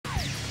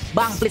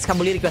Bang, please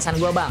kabulin requestan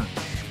gue bang.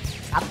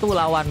 1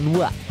 lawan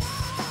 2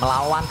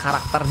 melawan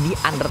karakter di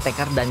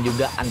Undertaker dan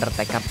juga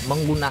Undertaker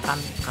menggunakan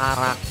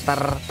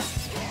karakter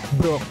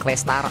Brock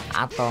Lesnar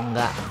atau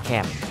enggak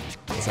Kane.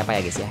 Siapa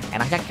ya guys ya?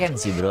 Enaknya Kane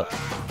sih bro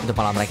untuk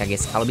melawan mereka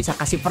guys. Kalau bisa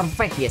kasih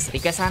perfect guys.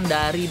 Requestan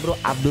dari bro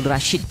Abdul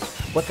Rashid.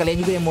 Buat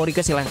kalian juga yang mau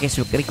request silahkan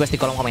request di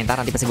kolom komentar,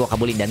 nanti pasti gue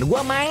kabulin. Dan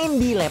gue main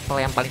di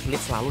level yang paling sulit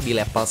selalu di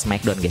level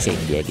Smackdown guys ya,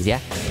 ini dia guys ya.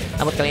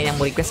 Nah buat kalian yang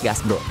mau request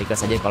gas bro,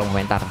 request aja di kolom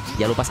komentar.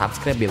 Jangan lupa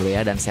subscribe ya bro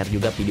ya, dan share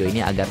juga video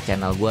ini agar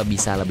channel gue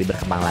bisa lebih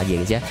berkembang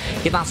lagi guys ya.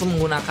 Kita langsung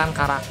menggunakan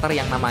karakter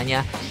yang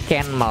namanya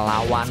Kane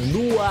melawan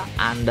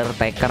 2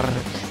 Undertaker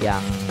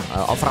yang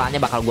overallnya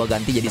bakal gue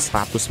ganti jadi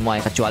 100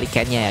 semua ya, kecuali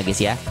Kane-nya ya guys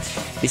ya.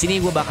 Di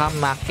sini gue bakal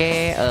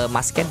make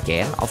mask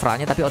Kane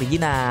overallnya tapi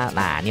original.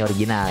 Nah ini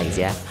original guys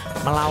ya,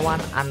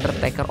 melawan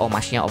Undertaker. Oh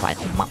masnya off,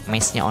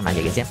 mesnya on aja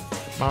guys ya,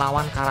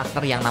 melawan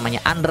karakter yang namanya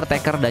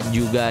Undertaker dan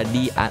juga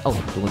di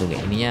tunggu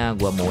ininya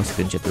gue mau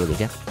screenshot dulu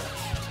guys ya.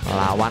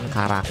 Melawan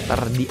karakter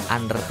di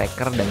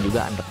Undertaker dan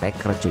juga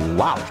Undertaker cuy.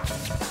 Wow,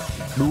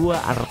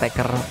 2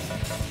 Undertaker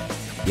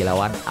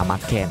dilawan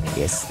sama Kane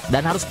guys,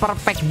 dan harus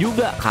perfect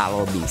juga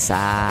kalau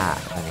bisa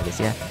kan ya guys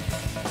ya.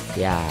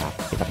 Ya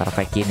kita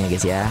perfectin ya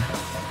guys ya.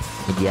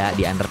 Ini dia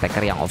di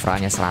Undertaker yang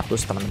overallnya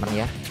 100 teman-teman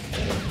ya,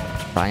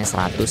 overallnya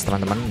 100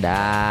 teman-teman.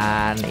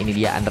 Dan ini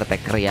dia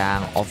Undertaker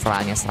yang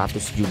overallnya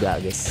 100 juga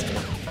guys,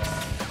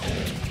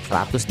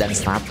 100 dan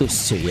 100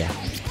 cuy ya.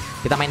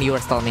 Kita main di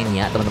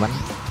WrestleMania teman-teman.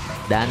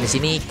 Dan di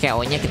sini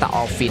KO-nya kita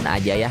offin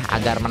aja ya,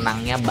 agar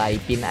menangnya by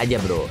pin aja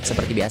bro.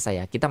 Seperti biasa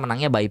ya, kita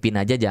menangnya by pin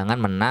aja,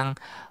 jangan menang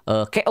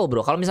KO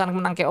bro. Kalau misalnya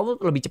menang KO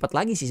lebih cepat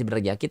lagi sih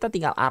sebenarnya. Kita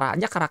tinggal arah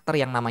aja karakter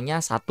yang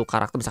namanya satu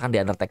karakter, misalkan di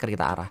Undertaker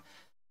kita arah.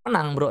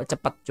 Menang bro,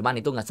 cepet. Cuman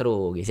itu nggak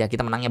seru guys ya.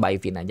 Kita menangnya by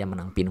pin aja,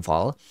 menang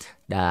pinfall.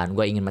 Dan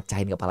gue ingin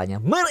mecahin kepalanya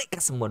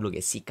mereka semua dulu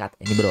guys. Sikat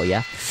ini bro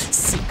ya,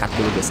 sikat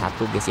dulu guys,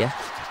 1 guys ya.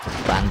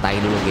 Bantai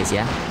dulu guys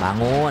ya,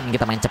 bangun,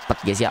 kita main cepet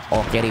guys ya.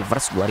 Oke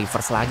reverse, gua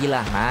reverse lagi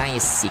lah,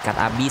 nice, sikat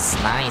abis,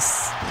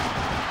 nice.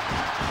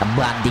 Kita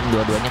banting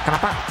dua-duanya.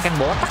 Kenapa Ken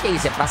botak ya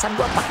guys ya? Perasaan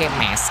gua pakai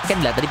mesket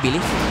lah tadi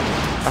pilih.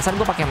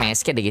 Perasaan gua pakai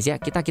mesket deh guys ya.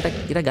 Kita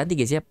ganti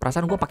guys ya.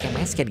 Perasaan gua pakai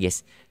mesket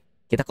guys.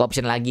 Kita ke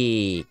option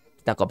lagi.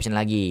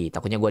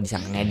 Takutnya gua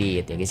disangka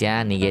ngedit ya guys ya.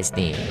 Nih guys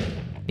nih.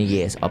 Nih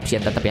guys,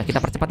 option tetap ya. Kita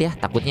percepat ya.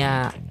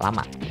 Takutnya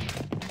lama.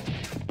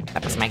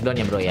 Dapat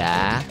Smackdown ya bro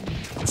ya.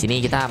 Di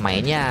sini kita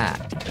mainnya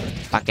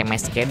pakai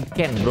mesh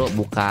Ken bro,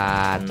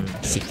 bukan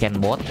si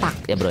Ken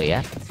botak ya bro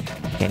ya.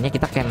 Ken-nya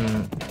kita Ken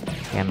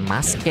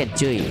masket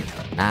cuy.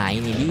 Nah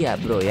ini dia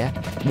bro ya,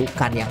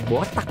 bukan yang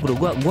botak bro.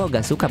 Gua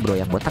gak suka bro,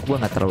 yang botak gua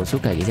nggak terlalu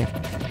suka guys ya.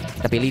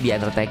 Kita pilih di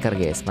Undertaker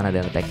guys. Mana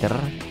di Undertaker?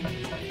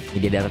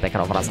 Ini dia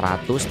Undertaker overall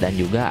 100 dan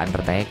juga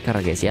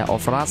Undertaker guys ya,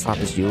 overall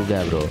 100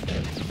 juga bro.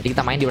 Jadi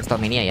kita main di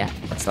WrestleMania ya,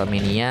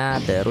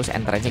 WrestleMania, terus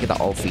entrance-nya kita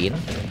offin,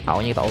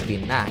 KO-nya kita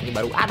offin. Nah ini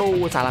baru,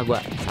 aduh salah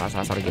gua,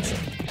 salah sorry guys.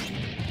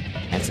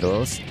 Hands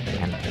rules,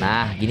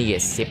 nah gini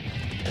guys, sip,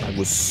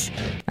 bagus.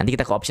 Nanti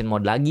kita ke option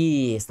mode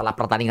lagi setelah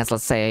pertandingan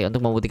selesai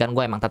untuk membuktikan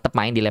gue emang tetap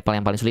main di level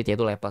yang paling sulit,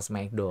 yaitu level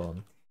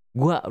Smackdown.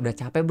 Gua udah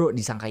capek bro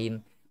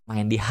disangkain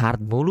main di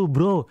hard mulu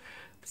bro.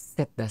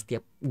 Set dah,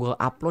 setiap gue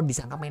upload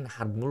disangka main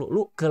hard mulu.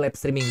 Lu ke live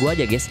streaming gue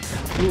aja guys,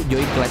 lu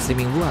join ke live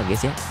streaming gue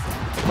guys ya,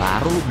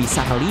 baru bisa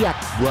ngeliat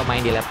gue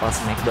main di level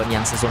Smackdown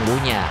yang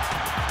sesungguhnya.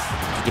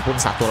 Meskipun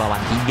 1 lawan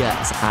 3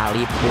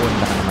 sekalipun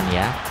teman-teman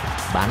ya.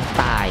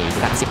 Bantai,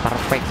 kita kasih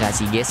perfect gak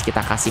sih guys?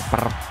 Kita kasih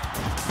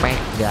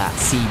perfect gak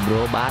sih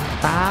bro?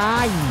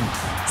 Bantai,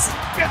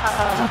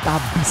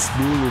 habis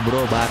dulu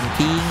bro,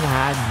 banting,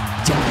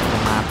 hajar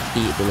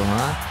mati dulu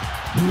ha.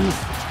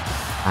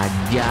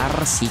 Hajar,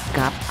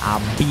 sikat,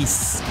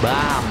 abis,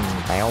 bam,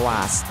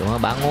 tewas, tuh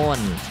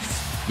bangun.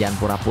 Jangan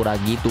pura-pura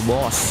gitu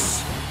bos.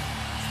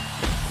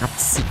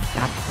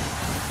 Sikat,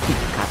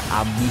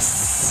 abis,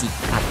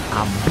 sikat,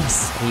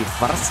 abis,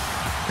 reverse,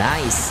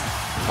 nice.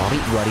 Sorry,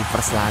 gua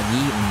reverse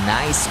lagi,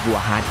 nice. Gua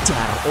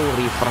hajar, oh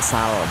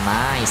reversal,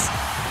 nice.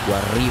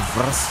 Gua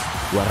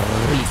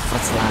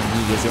reverse lagi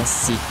guys ya.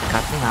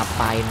 Sikatnya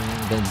ngapain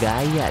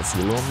gaya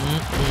sih lo?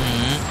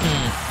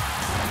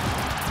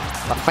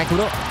 Perfect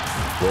bro.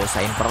 Gue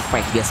usahain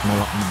perfect guys, mau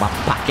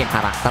pakai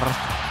karakter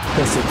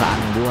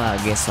kesukaan gue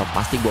guys, so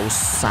pasti gue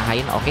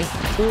usahain. Oke,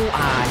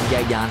 aja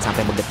jangan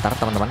sampai bergetar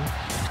teman-teman.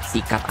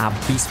 Sikat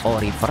abis, oh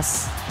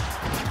reverse,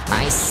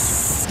 nice.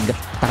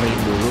 Geterin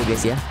dulu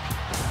guys ya.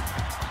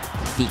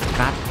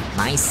 Sikat,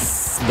 nice.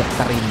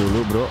 Geterin dulu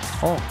bro.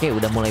 Oke,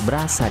 udah mulai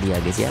berasa dia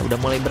guys ya, udah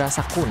mulai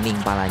berasa kuning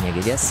palanya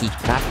guys ya.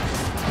 Sikat,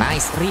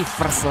 nice.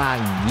 Reverse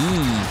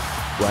lagi,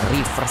 gua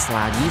reverse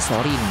lagi,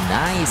 sorry,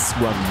 nice.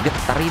 Gua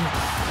geterin,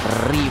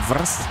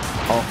 reverse,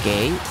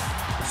 oke.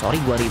 Sorry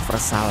gua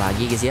reversal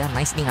lagi guys ya.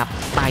 Nice nih,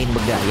 ngapain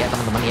bergaya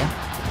teman-teman ya.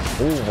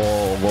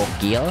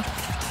 Gokil.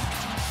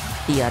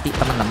 Hati-hati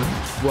teman-teman.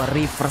 Gua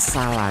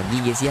reversal lagi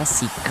guys ya.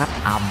 Sikat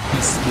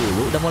abis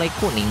dulu. Udah mulai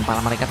kuning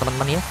pala mereka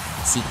teman-teman ya.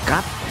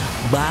 Sikat,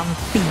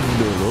 banting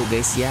dulu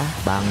guys ya.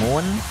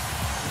 Bangun.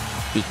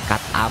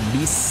 Sikat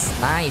abis,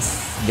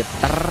 nice.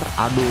 Geter,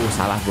 aduh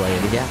salah gua ya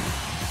guys ya.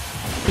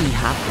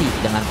 hati-hati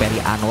dengan Peri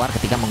Anwar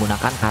ketika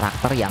menggunakan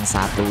karakter yang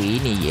satu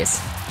ini,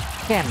 guys.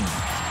 Kane,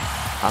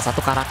 salah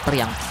satu karakter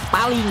yang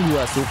paling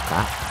gua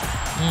suka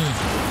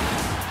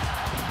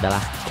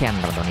adalah Kane,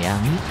 teman-teman ya.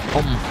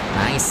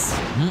 Nice.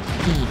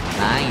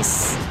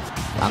 Nice.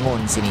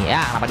 Bangun sini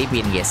ya. Kenapa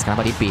dipin, guys?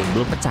 Kenapa dipin?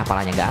 Belum pecah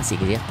palanya, gak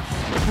asik gitu ya.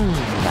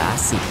 Gak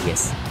asik,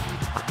 guys.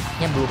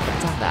 Palanya belum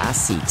pecah, gak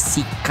asik.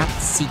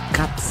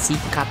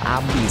 Sikat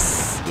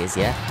abis, guys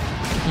ya.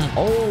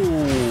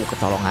 Oh,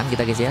 kecolongan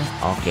kita, guys ya.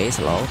 Oke,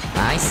 slow.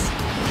 Nice.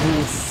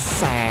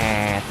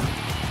 Buset.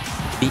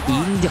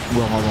 Diinjek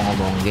gua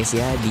ngomong-ngomong, guys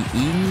ya.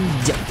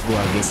 Diinjek gua,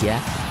 guys ya.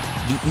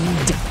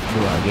 Diinjek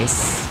gua,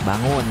 guys.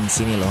 Bangun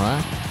sini loh.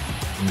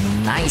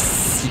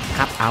 Nice.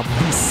 Sikat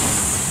abis.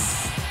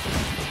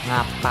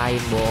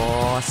 Ngapain,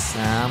 bos?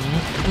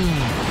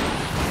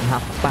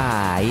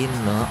 Ngapain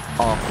lo?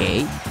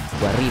 Oke.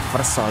 Gua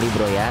reverse sorry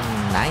bro ya.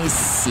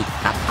 Nice.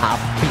 Sikat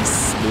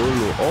abis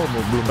dulu. Oh,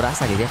 belum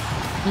berasa gitu ya.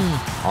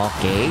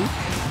 Oke.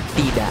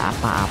 Tidak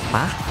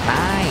apa-apa.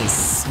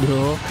 Nice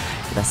bro.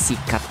 Kita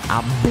sikat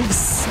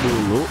abis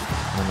dulu,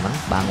 teman-teman.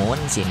 Bangun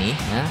sini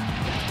ya.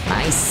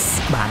 Nice.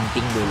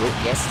 Banting dulu,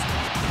 yes.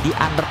 Di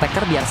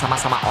Undertaker biar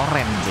sama-sama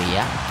orange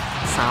ya.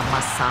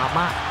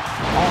 Sama-sama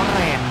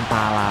orange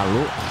pala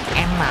lu.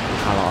 Enak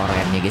kalau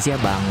orange guys ya.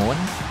 Bangun.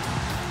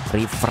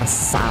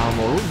 Reversal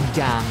mulu,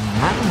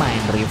 jangan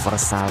main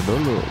reversal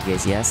dulu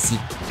guys ya.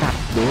 Sikat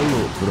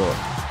dulu bro.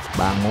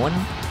 Bangun.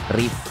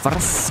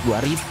 Reverse,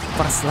 gua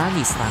reverse lagi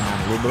serangan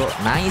lu bro.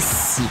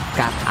 Nice.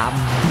 Sikat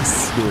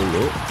abis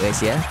dulu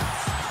guys ya.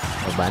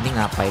 Coba nih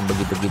ngapain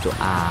begitu-gitu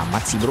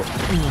amat sih bro.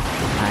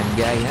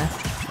 Anjay ya.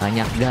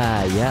 Banyak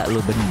gaya lu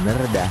bener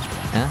dah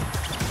ya.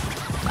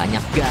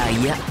 Banyak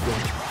gaya.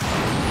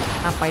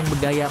 Ngapain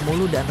bergaya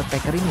mulu dan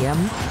Undertaker ini ya.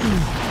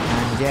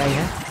 Anjay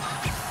ya.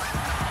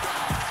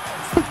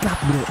 Sikat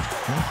bro.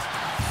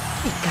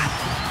 Sikat.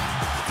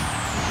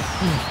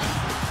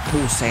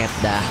 Buset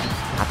dah.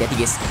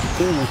 Hati-hati guys.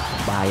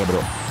 Bahaya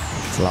bro.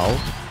 Slow.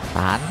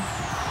 Tahan.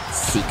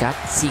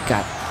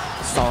 Sikat.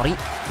 Sorry.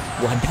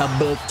 Gua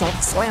double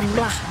choke slam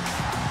lah.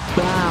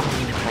 Bam.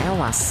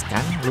 Tewas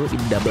kan lu di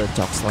double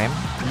choke slam.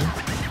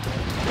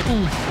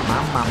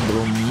 Mamam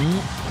bro.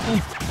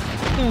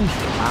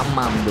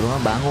 Mamam bro.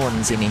 Bangun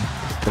sini.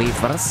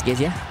 Reverse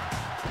guys ya.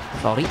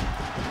 Sorry.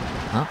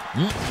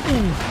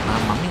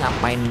 Mamam nih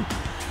ngapain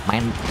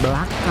main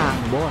belakang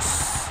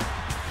bos.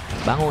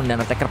 Bangun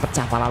dan Undertaker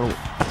pecah pala lu.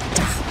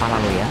 Pecah pala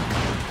lu ya.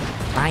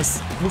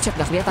 Nice. Buset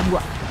gak kelihatan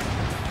gua.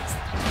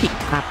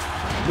 Sikat.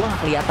 Gua gak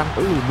kelihatan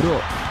lu bro.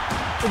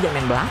 Lu jangan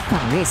main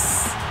belakang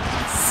guys.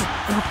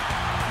 Sikat.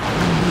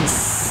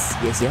 Nice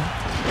guys ya.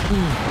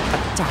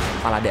 Pecah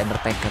pala The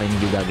Undertaker ini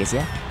juga guys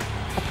ya.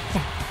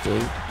 Pecah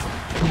cuy.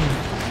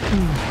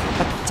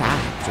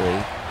 Pecah cuy.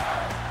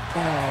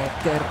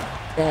 Taker.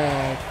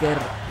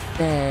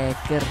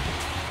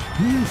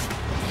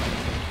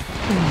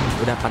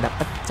 Udah pada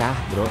pecah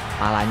bro.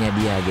 Palanya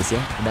dia guys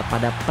ya. Udah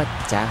pada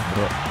pecah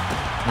bro.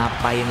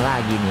 Ngapain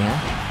lagi nih ya.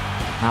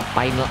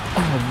 Ngapain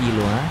lagi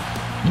lo ha.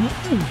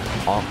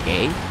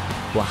 Oke.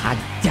 Gua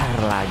hajar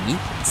lagi.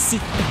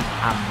 Sikat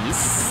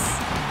abis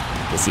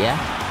guys ya.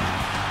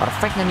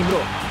 Perfect gak nih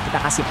bro.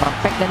 Kita kasih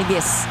perfect gak nih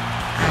guys.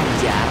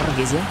 Hajar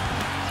guys ya.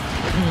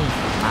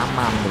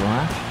 Mamam bro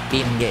ha.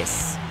 Pin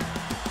guys.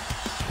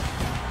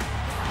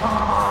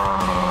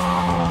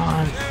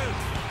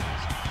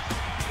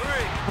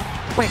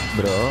 Perfect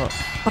bro.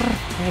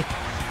 Perfect.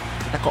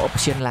 Kita ke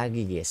option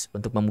lagi guys.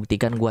 Untuk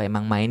membuktikan gua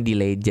emang main di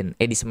Legend.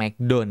 Di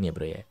Smackdown ya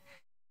bro ya.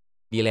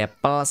 Di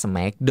level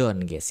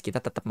Smackdown guys. Kita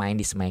tetap main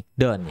di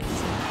Smackdown ya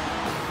guys.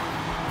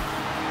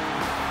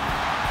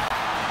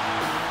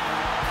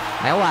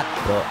 Lewat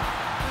bro.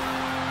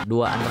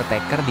 Dua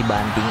Undertaker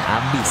dibanting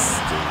abis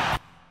cuy.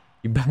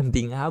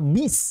 Dibanting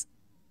abis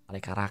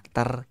oleh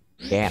karakter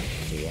Kane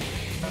cuy ya.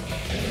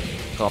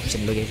 Ke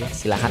option dulu guys ya.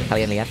 Silahkan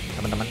kalian lihat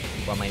teman-teman.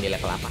 Gua main di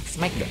level apa.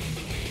 Smackdown.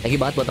 Thank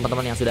you banget buat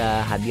teman-teman yang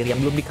sudah hadir.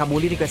 Yang belum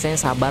dikabuli requestnya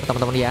sabar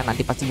teman-teman ya.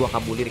 Nanti pasti gua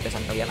kabuli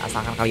requestan kalian.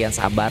 Asalkan kalian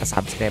sabar,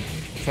 subscribe,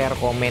 share,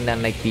 komen, dan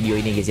like video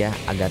ini guys ya.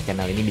 Agar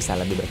channel ini bisa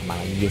lebih berkembang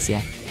lagi guys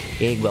ya.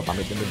 Oke, gua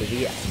pamit undur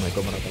diri ya.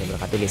 Assalamualaikum warahmatullahi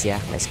wabarakatuh guys ya.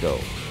 Let's go.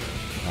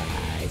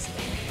 Guys.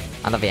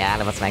 Mantap ya,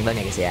 level Smackdown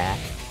ya guys ya.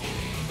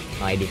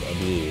 No edit.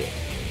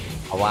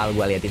 Awal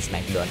gua liatin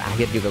Smackdown,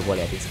 akhir juga gua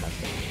liatin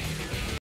Smackdown.